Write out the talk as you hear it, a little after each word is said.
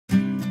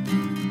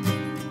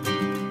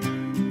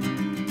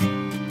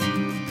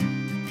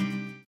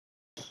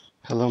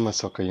Hello, my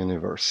soccer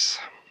universe.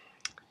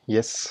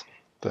 Yes,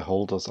 the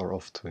holders are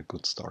off to a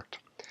good start.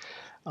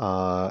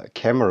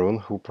 Cameroon,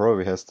 who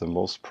probably has the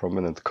most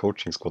prominent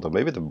coaching squad, or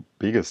maybe the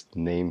biggest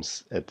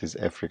names at this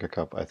Africa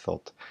Cup, I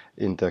thought,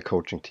 in their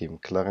coaching team.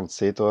 Clarence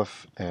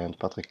Seedorf and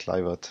Patrick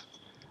Kluivert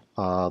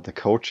are the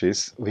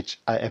coaches, which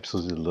I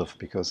absolutely love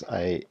because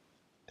I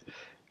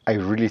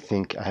really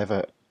think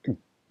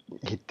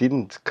he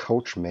didn't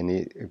coach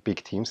many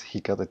big teams.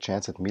 He got a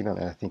chance at Milan,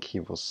 and I think he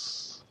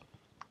was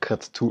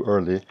cut too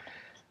early.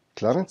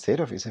 Clarence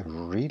Seedorf is a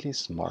really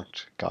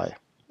smart guy.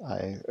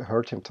 I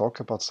heard him talk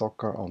about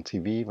soccer on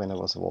TV when I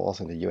was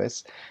in the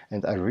US,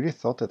 and I really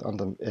thought that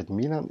at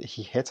Milan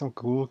he had some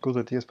good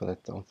ideas, but I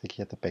don't think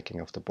he had the backing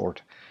of the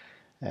board,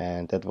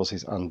 and that was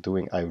his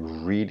undoing. I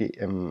really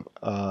am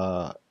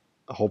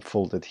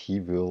hopeful that he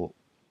will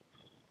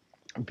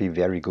be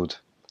very good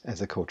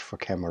as a coach for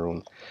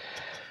Cameroon.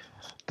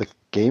 The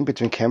game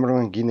between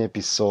Cameroon and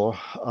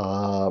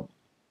Guinea-Bissau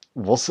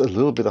was a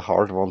little bit a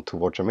hard one to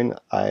watch. I mean,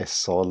 I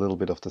saw a little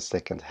bit of the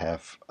second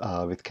half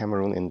with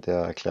Cameroon in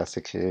their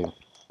classically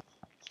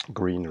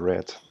green,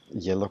 red,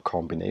 yellow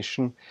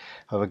combination.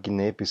 However,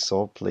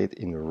 Guinea-Bissau played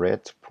in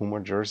red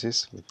Puma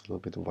jerseys with a little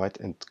bit of white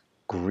and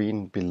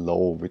green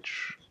below,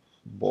 which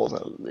was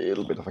a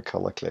little bit of a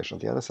color clash. On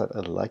the other side,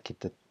 I like it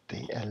that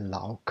they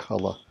allow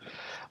color.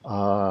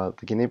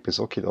 The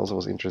Guinea-Bissau kit also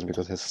was interesting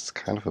because it has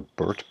kind of a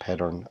bird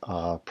pattern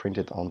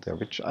printed on there,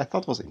 which I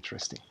thought was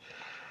interesting.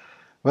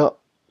 Well,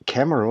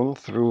 Cameroon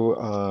through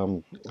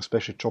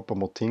especially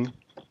Choupo-Moting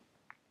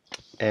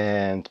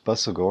and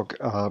Basugog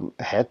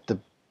had the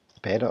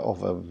better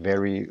of a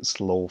very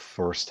slow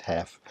first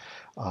half.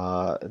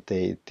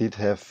 They did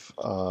have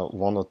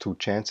one or two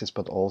chances,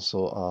 but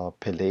also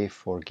Pelé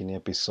for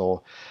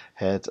Guinea-Bissau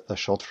had a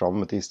shot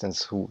from a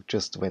distance who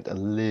just went a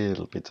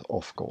little bit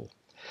off goal.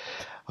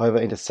 However,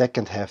 in the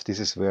second half,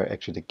 this is where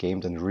actually the game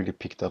then really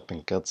picked up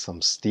and got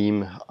some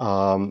steam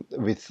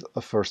with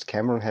first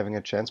Cameroon having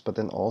a chance, but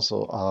then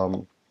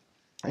also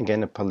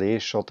again, a Palais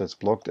shot that's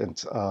blocked,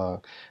 and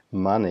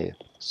Mane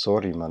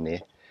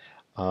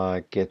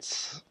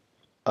gets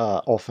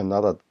off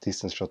another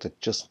distance shot that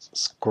just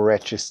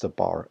scratches the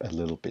bar a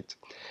little bit.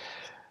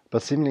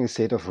 But seemingly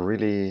Seedorf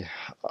really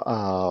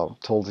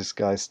told his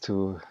guys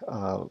to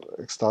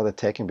start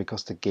attacking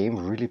because the game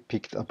really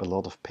picked up a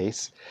lot of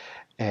pace.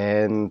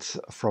 And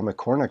from a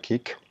corner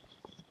kick,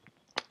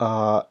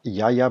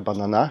 Yaya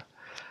Banana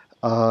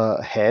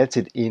heads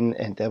it in,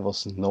 and there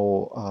was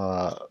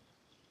no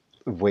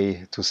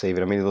way to save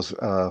it. I mean, it was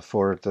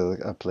for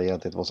the player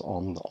that was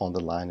on the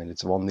line, and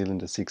it's 1-0 in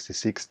the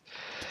 66th.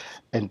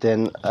 And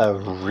then a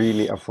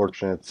really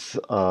unfortunate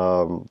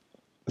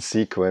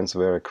sequence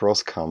where a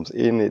cross comes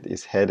in, it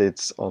is headed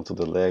onto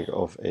the leg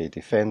of a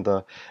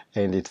defender,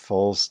 and it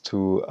falls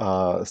to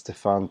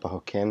Stéphane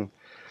Bahoken,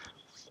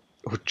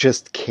 who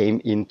just came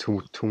in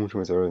two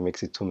minutes early and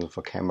makes it 2-0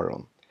 for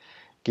Cameroon.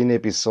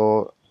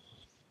 Guinea-Bissau,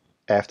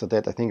 after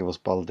that, I think it was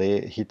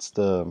Balde, hits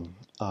the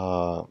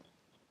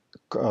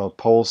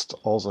post,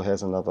 also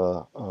has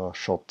another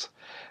shot,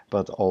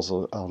 but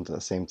also at the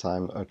same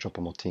time,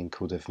 Choupo-Moting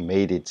could have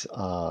made it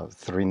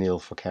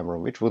 3-0 for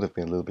Cameroon, which would have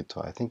been a little bit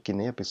too high. I think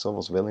Guinea-Bissau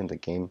was well in the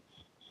game.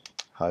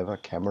 However,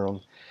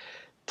 Cameroon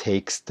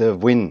takes the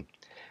win,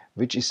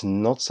 which is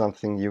not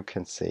something you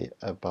can say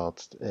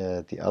about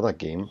the other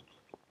game,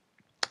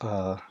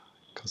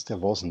 because there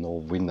was no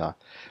winner.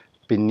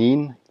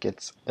 Benin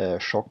gets a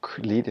shock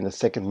lead in the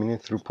second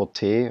minute through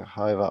Poté.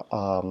 However,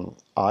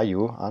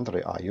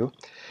 Andre Ayew,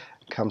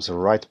 comes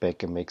right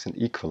back and makes an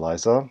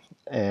equalizer,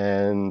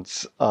 and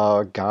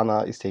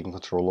Ghana is taking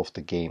control of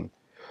the game.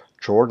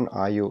 Jordan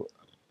Ayew,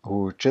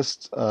 who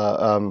just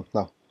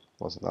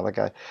was another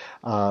guy,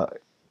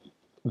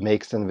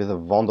 makes then with a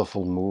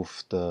wonderful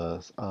move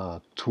the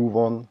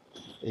 2-1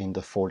 in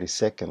the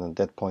 42nd. At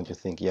that point, you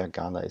think, yeah,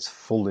 Ghana is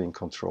fully in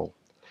control.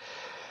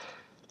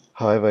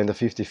 However, in the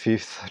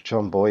 55th,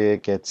 John Boye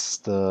gets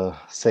the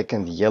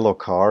second yellow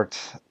card,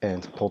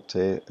 and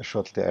Pote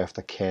shortly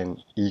after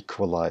can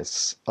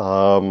equalize.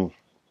 So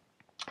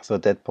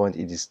at that point,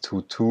 it is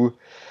 2-2.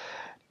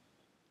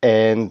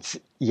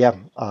 And yeah,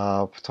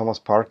 Thomas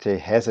Partey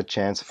has a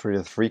chance for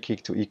the free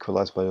kick to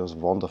equalize, but it was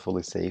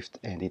wonderfully saved,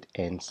 and it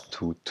ends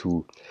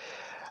 2-2.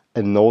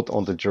 A note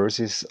on the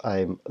jerseys: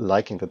 I'm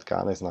liking that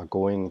Ghana is now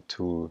going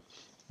to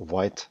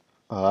white.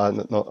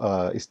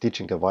 Is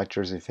teaching the white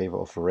jersey in favor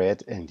of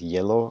red and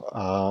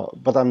yellow,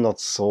 but I'm not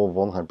so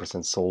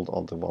 100% sold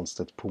on the ones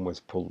that Puma is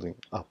pulling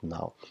up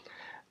now.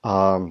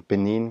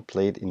 Benin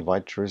played in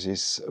white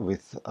jerseys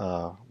with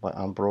by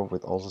Ambro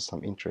with also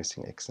some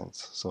interesting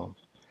accents. So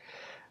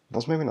it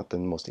was maybe not the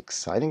most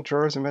exciting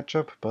jersey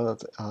matchup,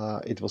 but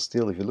it was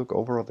still, if you look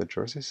over at the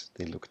jerseys,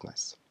 they looked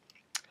nice.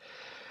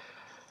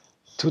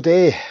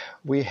 Today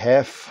we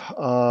have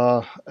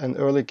an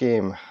early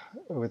game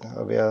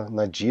where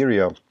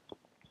Nigeria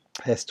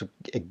has to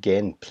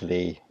again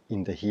play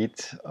in the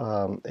heat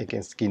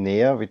against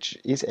Guinea, which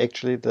is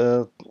actually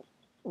the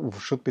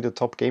should be the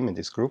top game in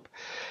this group.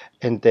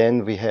 And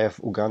then we have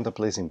Uganda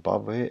plays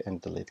Zimbabwe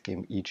and the late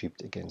game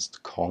Egypt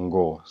against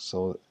Congo.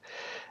 So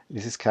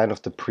this is kind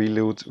of the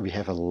prelude. We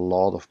have a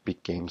lot of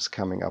big games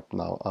coming up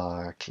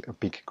now,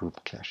 big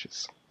group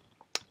clashes.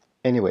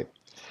 Anyway,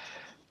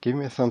 give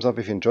me a thumbs up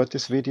if you enjoyed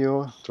this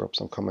video. Drop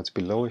some comments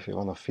below if you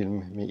want to fill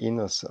me in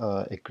or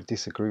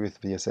disagree with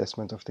the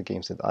assessment of the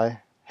games that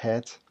I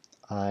had.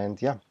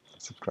 And yeah,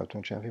 subscribe to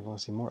my channel if you want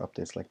to see more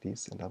updates like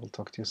these. And I will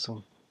talk to you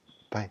soon.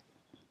 Bye.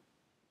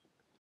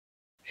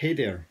 Hey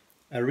there,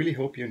 I really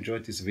hope you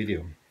enjoyed this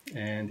video.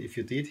 And if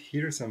you did,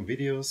 here are some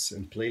videos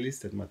and playlists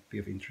that might be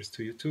of interest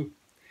to you too.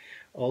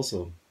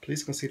 Also,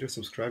 please consider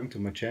subscribing to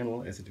my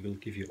channel as it will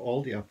give you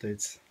all the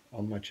updates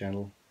on my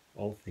channel,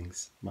 all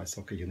things My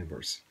Soccer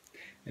Universe.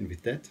 And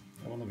with that,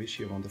 I want to wish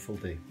you a wonderful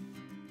day.